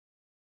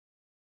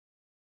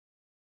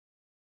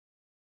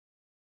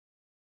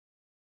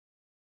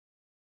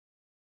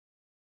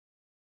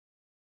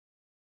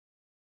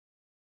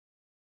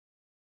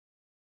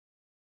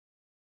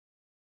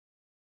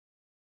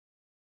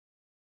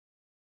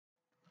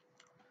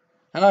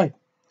Hello,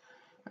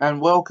 and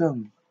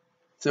welcome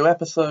to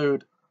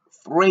episode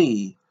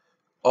 3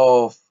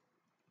 of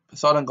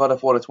Poseidon God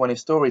of Water 20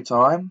 Story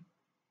Time,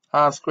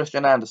 Hans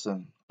Christian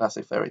Andersen,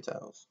 Classic Fairy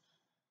Tales.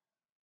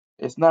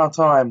 It's now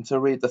time to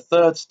read the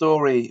third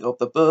story of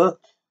the book,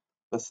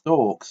 The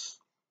Storks.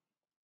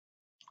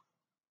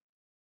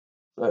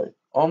 So,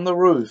 on the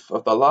roof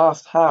of the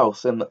last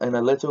house in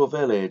a little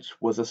village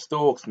was a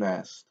stork's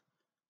nest.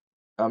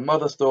 A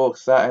mother stork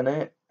sat in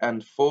it,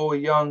 and 4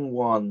 young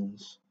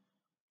ones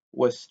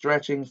were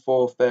stretching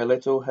forth their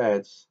little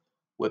heads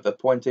with the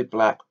pointed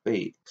black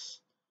beaks,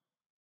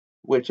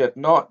 which had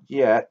not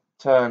yet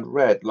turned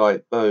red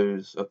like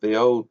those of the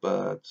old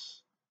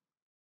birds.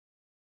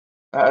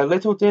 At a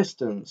little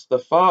distance the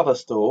father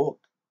stork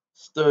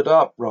stood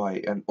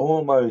upright and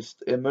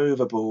almost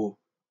immovable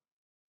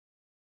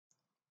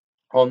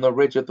on the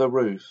ridge of the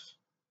roof.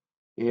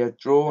 He had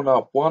drawn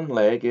up one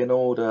leg in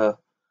order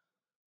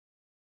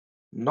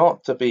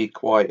not to be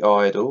quite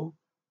idle,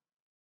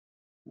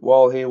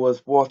 while he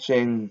was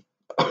watching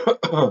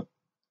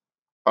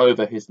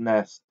over his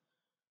nest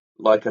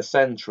like a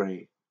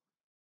sentry.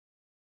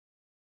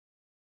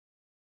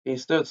 He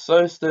stood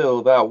so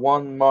still that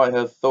one might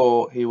have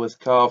thought he was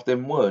carved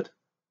in wood.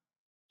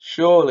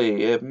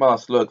 Surely it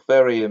must look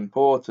very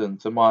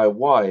important to my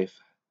wife.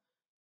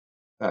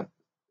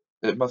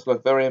 It must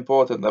look very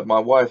important that my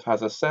wife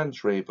has a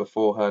sentry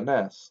before her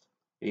nest,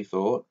 he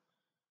thought.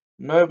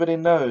 Nobody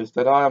knows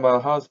that I am her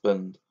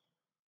husband.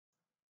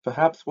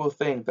 Perhaps will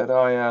think that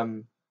I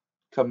am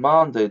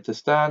commanded to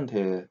stand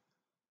here.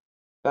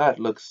 That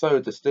looks so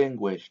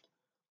distinguished.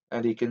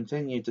 And he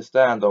continued to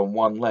stand on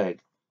one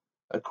leg.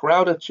 A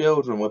crowd of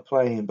children were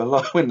playing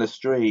below in the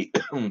street.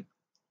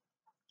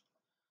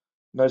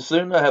 No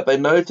sooner had they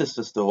noticed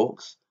the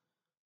storks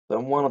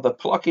than one of the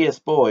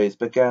pluckiest boys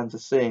began to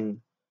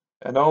sing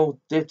an old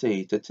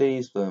ditty to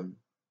tease them.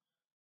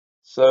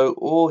 Soon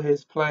all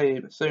his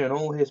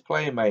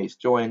playmates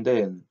joined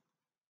in,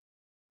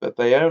 but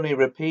they only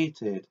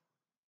repeated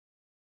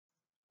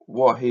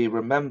what he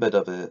remembered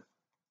of it.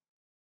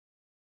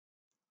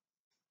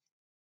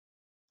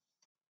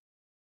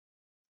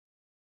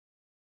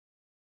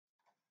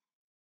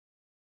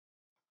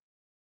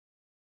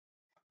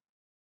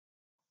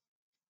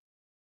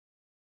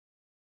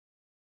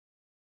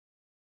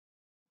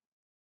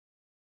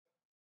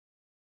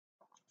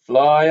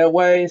 Fly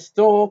away,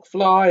 stork,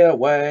 fly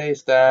away,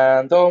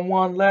 stand on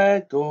one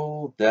leg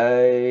all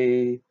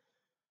day,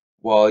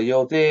 while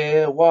your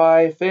dear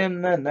wife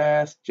in the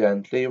nest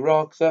gently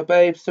rocks her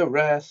babes to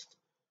rest.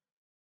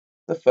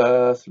 The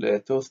first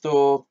little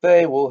stork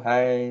they will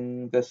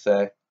hang, the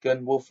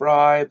second will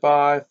fry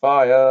by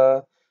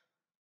fire,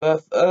 the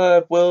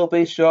third will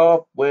be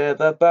shot with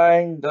a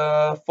bang,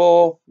 the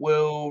fourth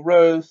will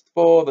roast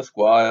for the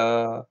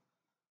squire.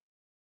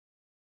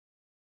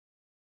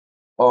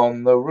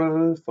 On the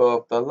roof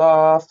of the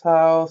last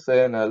house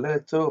in a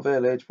little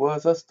village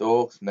was a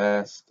stork's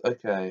nest.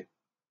 Okay,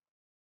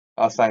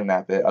 I sang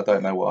that bit. I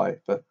don't know why,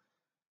 but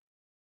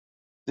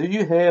do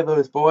you hear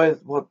those boys?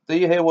 Do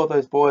you hear what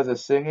those boys are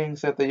singing?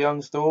 Said the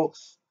young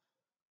storks.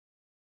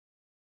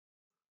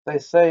 They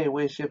say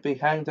we should be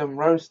hanged and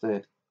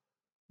roasted.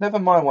 Never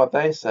mind what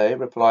they say,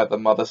 replied the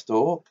mother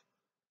stork.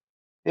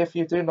 If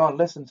you do not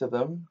listen to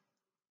them,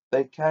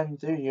 they can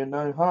do you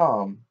no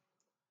harm.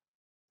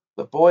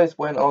 The boys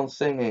went on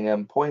singing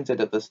and pointed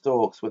at the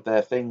storks with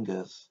their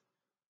fingers.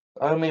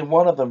 Only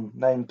one of them,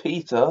 named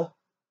Peter,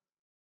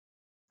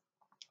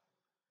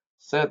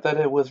 said that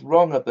it was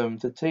wrong of them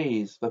to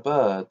tease the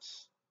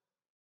birds,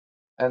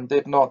 and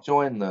did not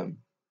join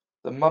them.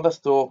 The mother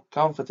stork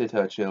comforted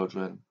her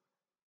children.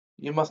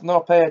 You must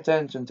not pay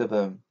attention to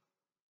them.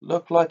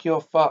 Look at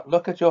your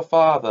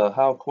father,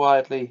 how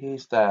quietly he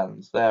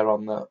stands there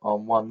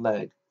on one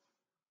leg.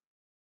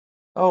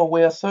 Oh,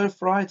 we are so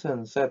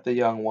frightened, said the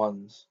young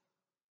ones,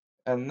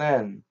 and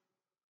then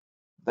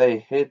they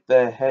hid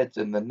their heads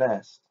in the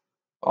nest.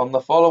 On the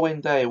following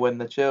day, when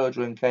the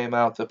children came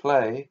out to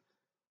play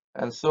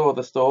and saw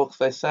the storks,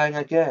 they sang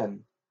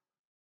again.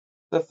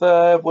 The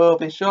third will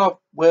be shot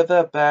with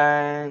a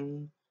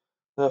bang.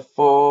 The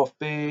fourth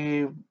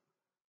will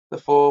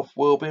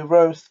be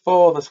roast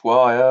for the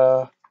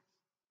squire.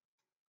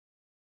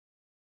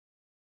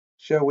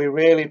 Shall we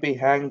really be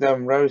hanged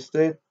and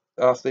roasted?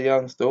 Asked the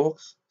young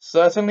storks.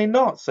 Certainly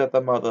not, said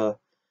the mother.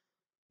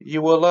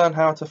 You will learn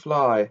how to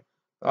fly.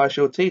 I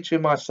shall teach you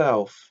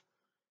myself.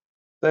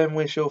 Then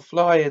we shall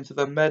fly into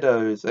the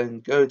meadows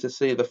and go to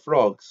see the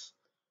frogs,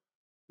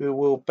 who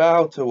will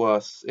bow to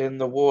us in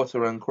the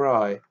water and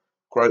cry,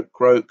 croak,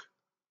 croak.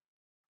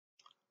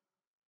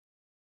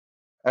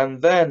 And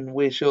then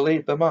we shall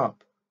eat them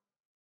up.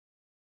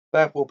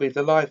 That will be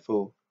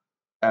delightful.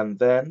 And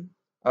then?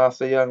 Asked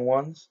the young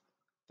ones.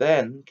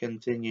 Then,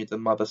 continued the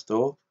mother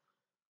stork,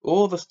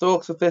 all the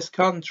storks of this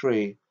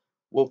country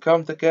will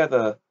come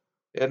together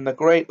in the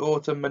great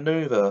autumn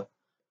maneuver,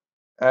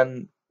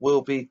 and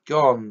will be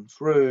gone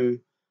through.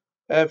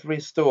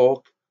 Every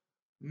stork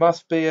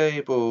must be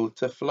able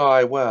to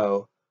fly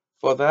well,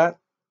 for that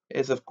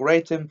is of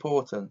great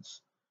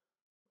importance.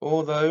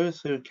 All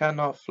those who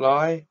cannot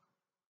fly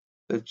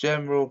the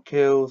general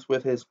kills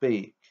with his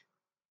beak.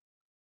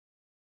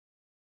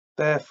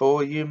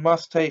 Therefore you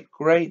must take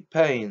great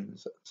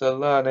pains to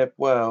learn it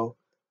well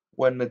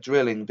when the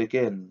drilling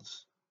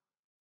begins.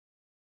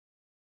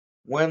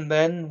 When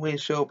then we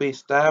shall be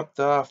stabbed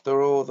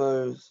after all,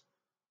 as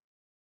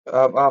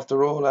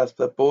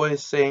the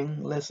boys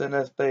sing, listen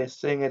as they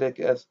sing it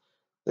as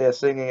they are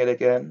singing it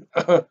again.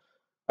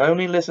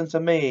 Only listen to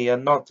me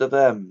and not to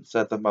them,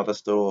 said the mother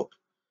stork.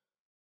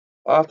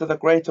 After the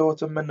great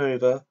autumn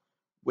manoeuvre,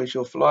 we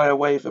shall fly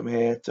away from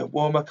here to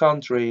warmer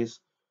countries,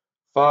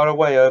 far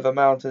away over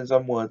mountains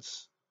and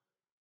woods.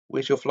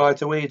 We shall fly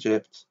to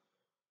Egypt,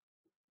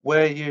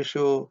 where you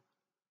shall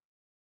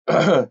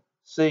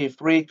see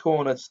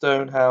three-cornered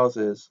stone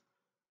houses,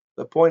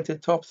 the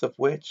pointed tops of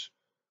which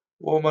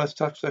almost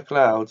touch the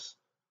clouds.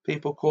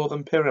 People call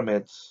them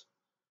pyramids,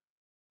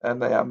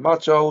 and they are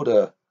much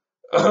older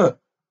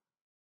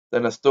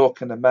than a stork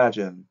can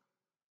imagine.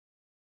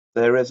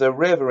 There is a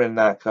river in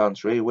that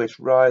country which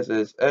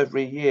rises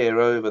every year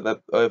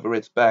over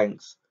its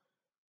banks,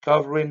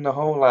 covering the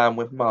whole land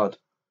with mud.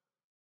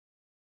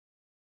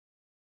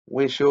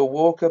 We shall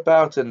walk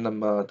about in the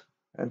mud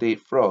and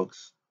eat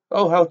frogs.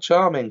 Oh, how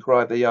charming!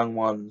 Cried the young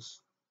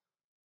ones.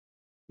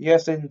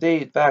 Yes,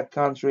 indeed, that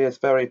country is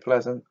very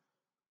pleasant.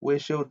 We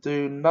shall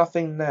do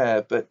nothing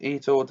there but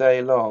eat all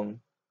day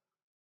long,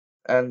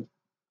 and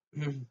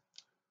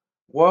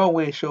while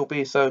we shall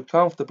be so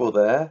comfortable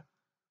there,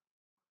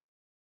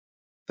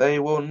 they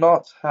will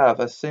not have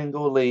a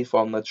single leaf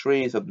on the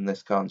trees in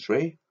this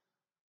country,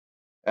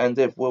 and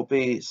it will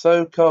be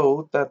so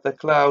cold that the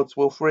clouds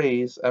will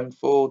freeze and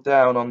fall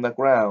down on the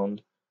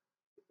ground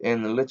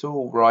in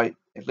little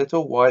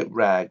white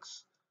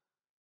rags.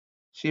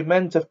 She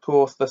meant, of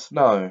course, the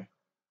snow,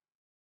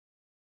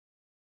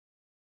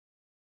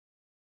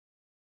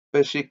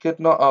 but she could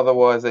not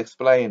otherwise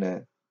explain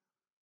it.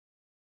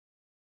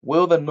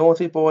 Will the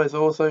naughty boys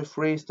also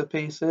freeze to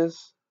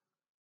pieces?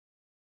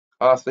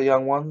 Asked the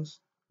young ones.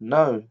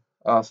 No,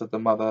 answered the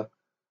mother,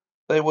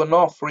 they will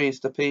not freeze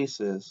to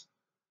pieces,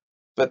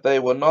 but they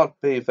will not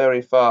be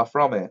very far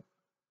from it.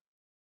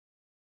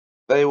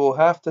 They will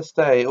have to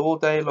stay all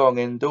day long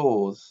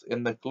indoors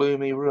in the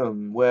gloomy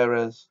room,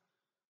 whereas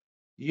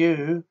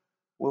you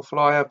will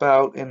fly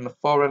about in the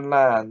foreign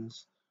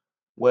lands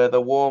where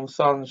the warm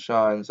sun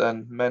shines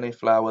and many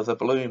flowers are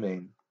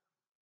blooming.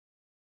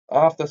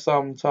 After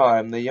some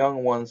time the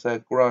young ones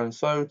had grown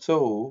so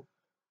tall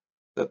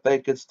that they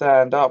could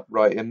stand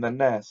upright in the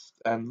nest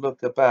and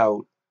look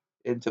about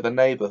into the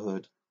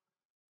neighbourhood.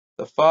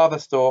 The father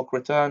stork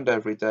returned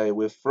every day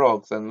with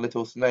frogs and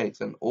little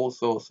snakes and all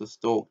sorts of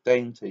stork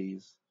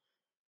dainties,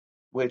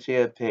 which he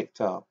had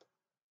picked up.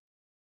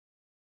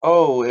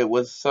 Oh, it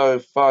was so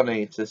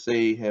funny to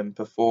see him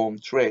perform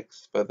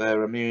tricks for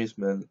their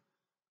amusement.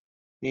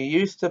 He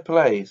used to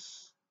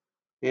place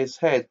his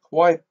head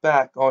quite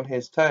back on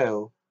his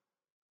tail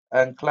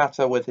and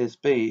clatter with his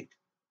beak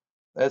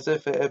as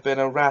if it had been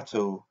a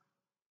rattle.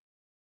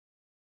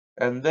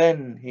 And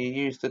then he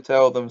used to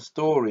tell them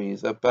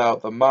stories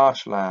about the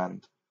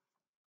marshland.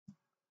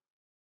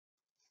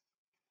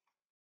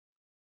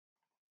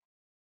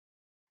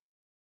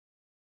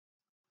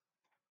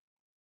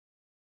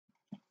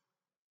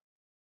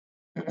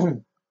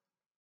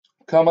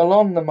 Come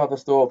along, the mother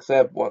stork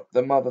said.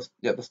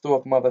 The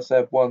stork mother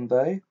said one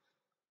day.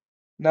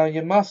 Now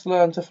you must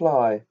learn to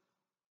fly.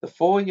 The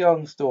four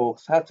young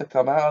storks had to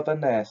come out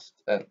of the nest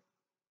and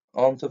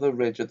onto the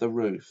ridge of the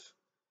roof.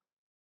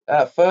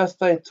 At first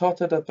they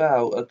tottered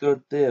about a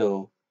good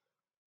deal,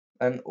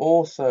 and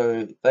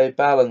also they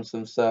balanced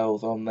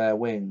themselves on their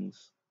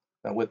wings,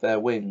 and with their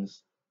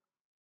wings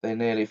they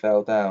nearly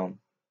fell down.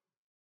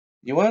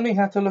 You only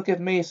have to look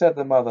at me, said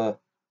the mother.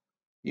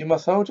 You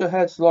must hold your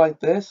heads like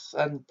this,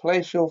 and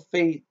place your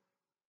feet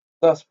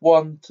thus,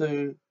 1,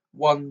 2,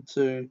 1,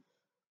 2.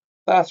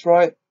 That's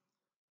right,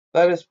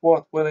 that is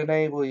what will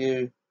enable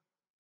you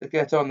to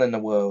get on in the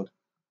world.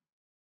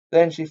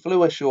 Then she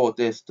flew a short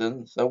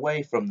distance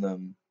away from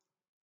them,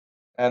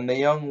 and the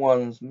young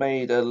ones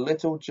made a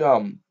little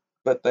jump,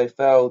 but they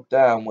fell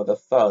down with a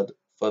thud,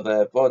 for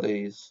their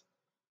bodies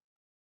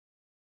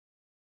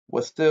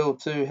were still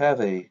too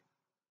heavy.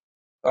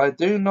 I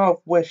do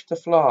not wish to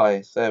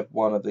fly, said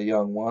one of the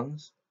young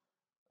ones,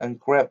 and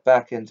crept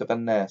back into the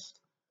nest.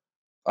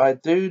 I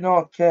do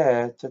not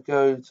care to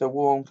go to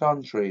warm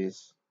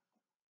countries.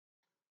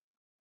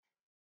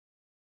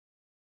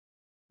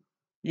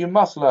 You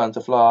must learn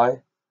to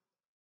fly.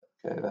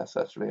 Okay, that's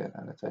actually an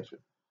annotation.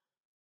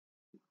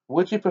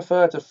 Would you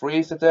prefer to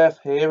freeze to death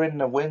here in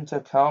the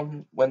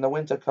when the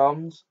winter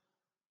comes?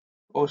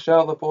 Or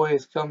shall the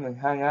boys come and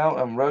hang out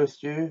and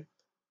roast you?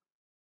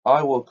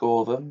 I will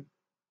call them.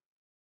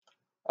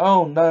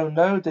 Oh, no,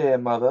 no, dear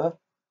mother,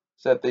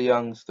 said the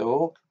young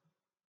stork,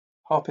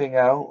 hopping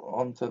out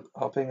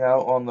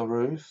on the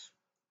roof,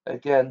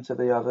 again to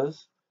the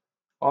others.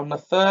 On the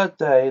third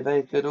day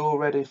they could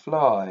already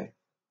fly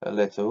a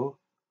little,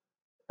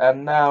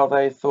 and now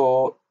they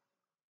thought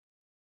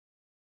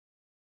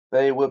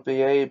they would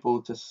be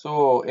able to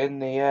soar in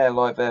the air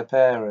like their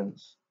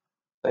parents.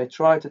 They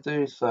tried to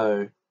do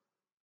so,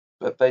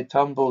 but they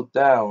tumbled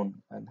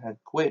down and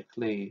had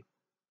quickly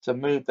to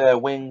move their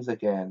wings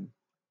again.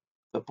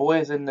 The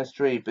boys in the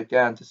street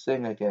began to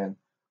sing again.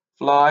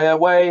 Fly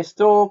away,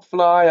 stork,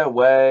 fly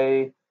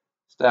away.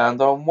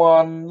 Stand on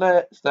one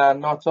leg,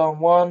 stand not on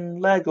one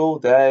leg all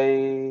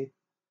day.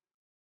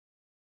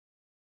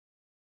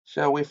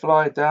 Shall we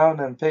fly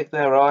down and pick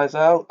their eyes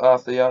out?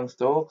 Asked the young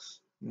storks.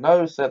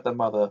 No, said the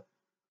mother.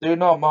 Do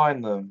not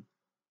mind them.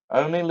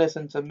 Only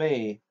listen to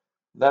me.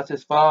 That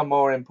is far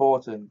more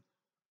important.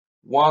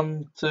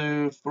 1,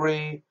 2,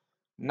 3.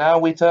 Now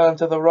we turn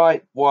to the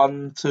right.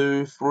 1,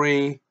 2,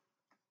 3.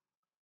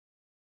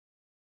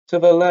 To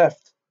the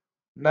left.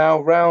 Now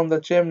round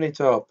the chimney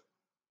top.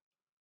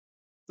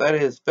 That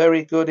is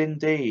very good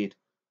indeed.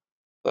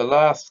 The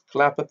last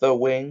clap of the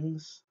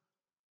wings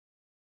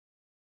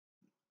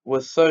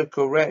was so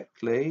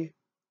correctly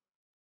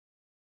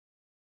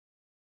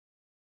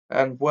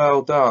and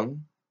well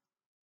done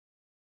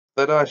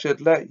that I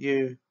should let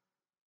you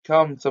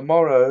come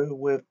tomorrow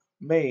with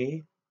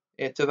me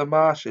into the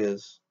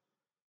marshes.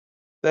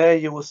 There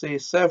you will see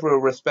several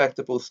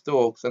respectable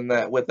storks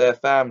and with their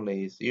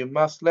families. You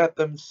must let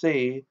them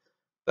see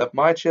that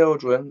my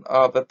children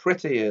are the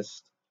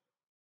prettiest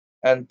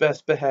and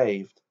best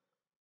behaved.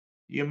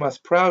 You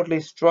must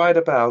proudly stride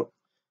about,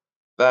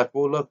 that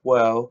will look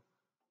well,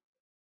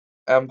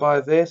 and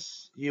by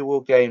this you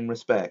will gain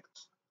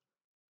respect.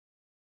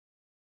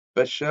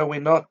 But shall we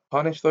not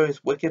punish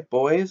those wicked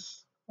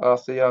boys?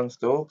 Asked the young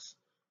storks.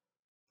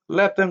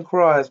 Let them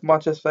cry as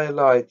much as they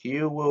like.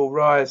 You will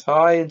rise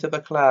high into the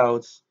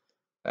clouds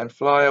and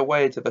fly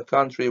away to the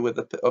country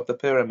of the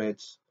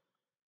pyramids,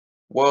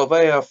 while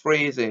they are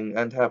freezing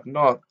and have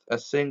not a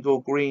single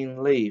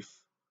green leaf,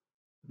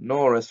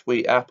 nor a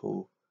sweet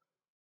apple.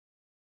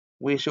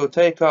 We shall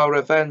take our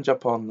revenge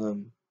upon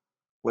them,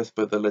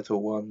 whispered the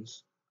little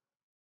ones,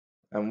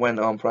 and went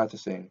on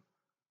practicing.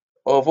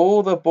 Of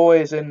all the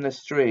boys in the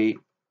street,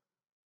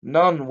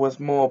 none was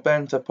more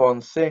bent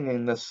upon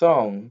singing the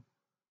song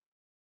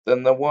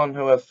than the one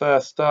who had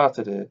first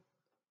started it,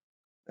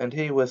 and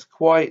he was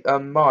quite a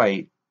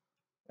mite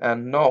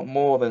and not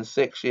more than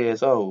 6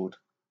 years old.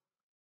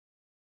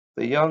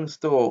 The young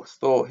storks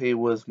thought he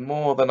was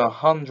more than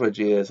 100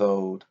 years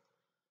old,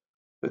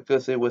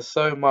 because he was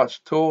so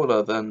much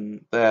taller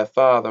than their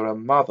father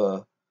and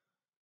mother.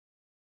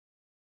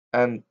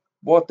 And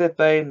what did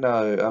they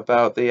know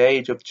about the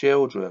age of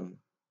children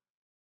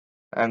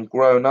and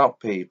grown-up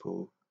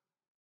people?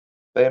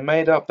 They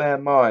made up their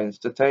minds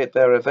to take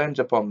their revenge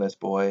upon this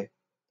boy,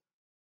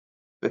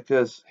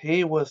 because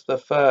he was the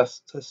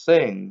first to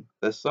sing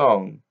the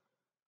song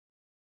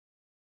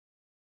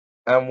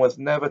and was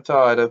never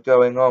tired of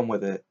going on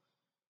with it.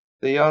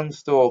 The young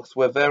storks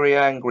were very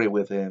angry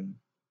with him,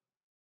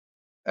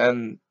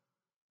 and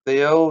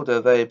the older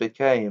they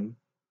became,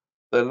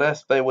 the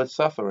less they would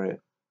suffer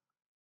it.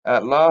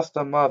 At last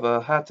the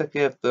mother had to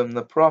give them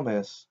the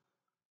promise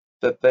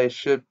that they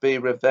should be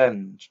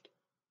revenged,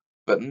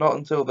 but not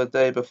until the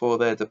day before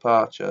their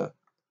departure.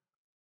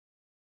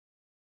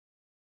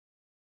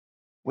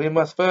 We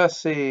must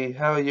first see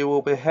how you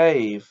will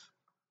behave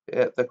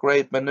at the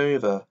great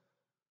maneuver.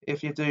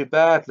 If you do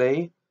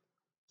badly,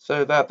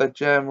 so that the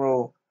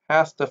general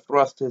has to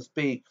thrust his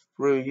beak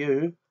through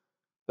you,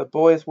 the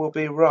boys will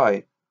be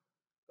right,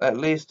 at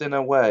least in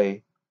a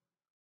way.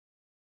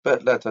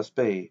 But let us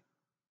be.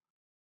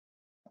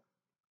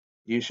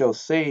 You shall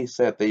see,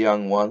 said the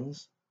young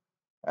ones,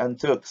 and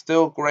took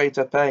still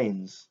greater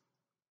pains.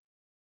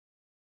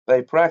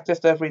 They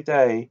practiced every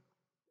day,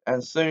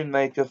 and soon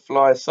they could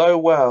fly so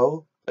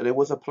well that it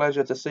was a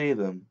pleasure to see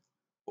them.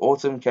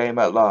 Autumn came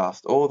at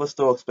last. All the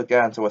storks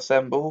began to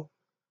assemble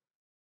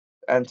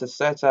and to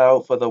set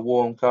out for the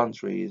warm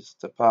countries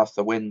to pass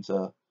the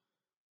winter.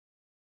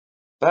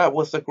 That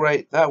was a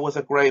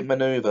great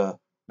maneuver.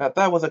 Now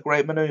that was a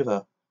great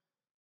maneuver.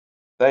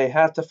 They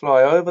had to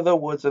fly over the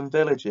woods and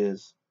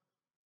villages,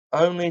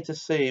 only to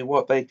see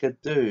what they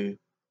could do,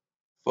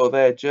 for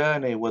their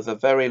journey was a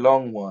very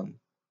long one.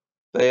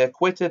 They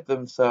acquitted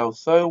themselves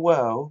so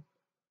well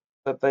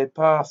that they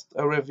passed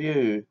a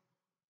review,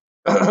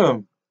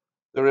 the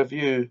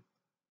review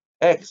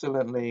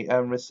excellently,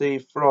 and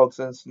received frogs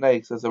and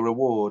snakes as a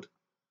reward.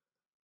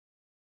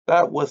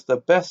 That was the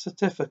best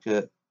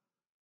certificate,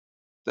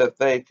 that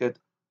they could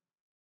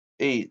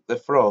eat the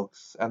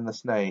frogs and the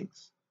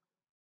snakes.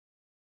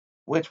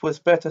 Which was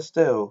better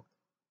still.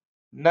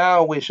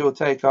 Now we shall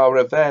take our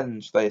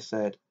revenge, they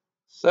said.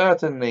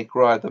 Certainly,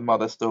 cried the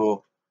mother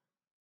stork.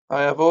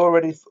 I have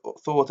already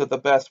thought of the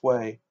best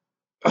way.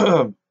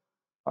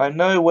 I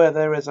know where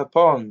there is a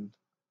pond.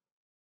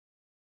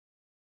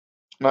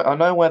 I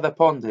know where the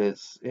pond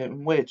is,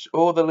 in which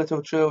all the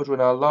little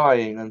children are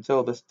lying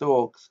until the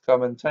storks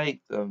come and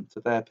take them to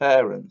their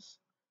parents.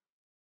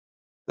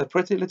 The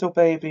pretty little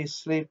babies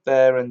sleep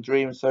there and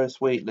dream so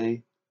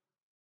sweetly,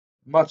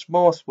 much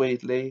more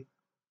sweetly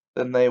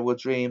than they will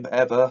dream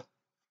ever.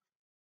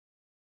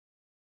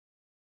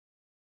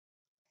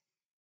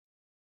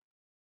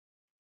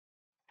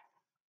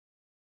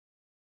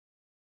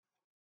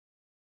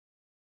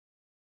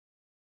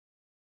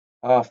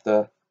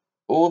 After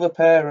All the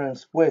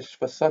parents wish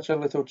for such a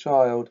little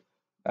child,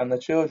 and the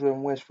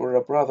children wish for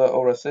a brother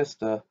or a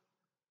sister.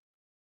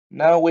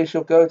 Now we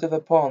shall go to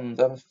the pond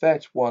and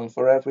fetch one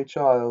for every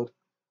child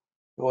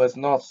who has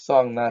not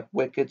sung that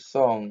wicked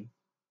song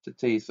to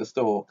tease the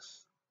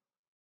storks.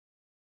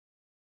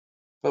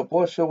 But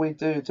what shall we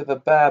do to the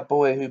bad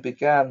boy who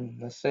began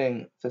to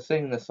sing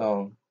the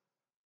song?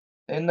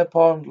 In the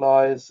pond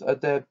lies a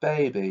dead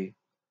baby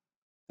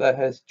that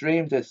has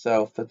dreamed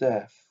itself to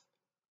death,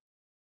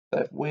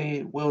 that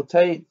we will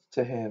take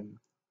to him.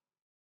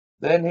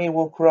 Then he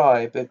will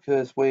cry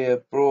because we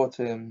have brought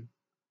him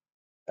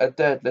a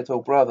dead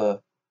little brother.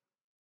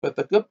 But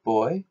the good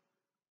boy,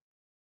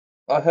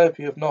 I hope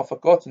you have not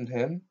forgotten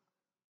him,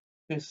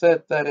 who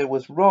said that it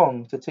was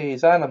wrong to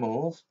tease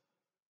animals,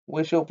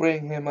 we shall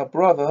bring him a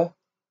brother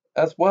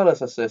as well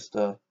as a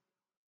sister.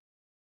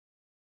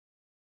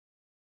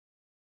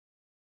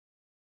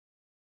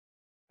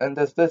 And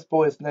as this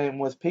boy's name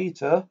was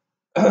Peter,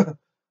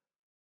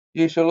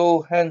 you shall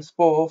all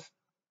henceforth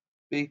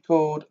be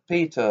called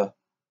Peter.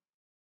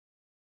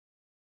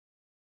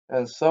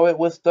 And so it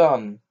was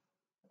done,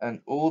 and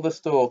all the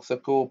storks are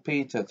called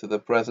Peter to the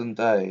present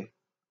day.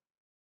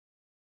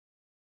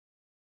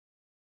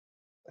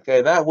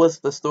 Okay, that was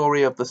the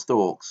story of the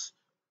storks.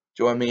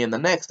 Join me in the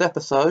next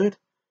episode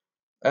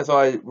as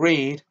I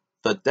read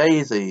for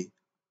Daisy.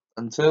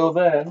 Until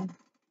then,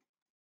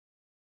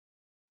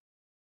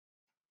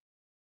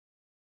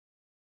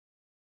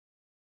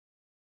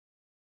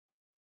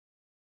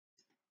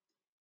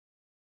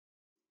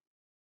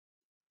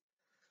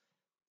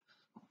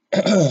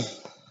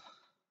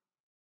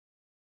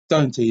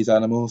 don't tease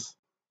animals.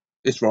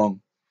 It's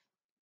wrong.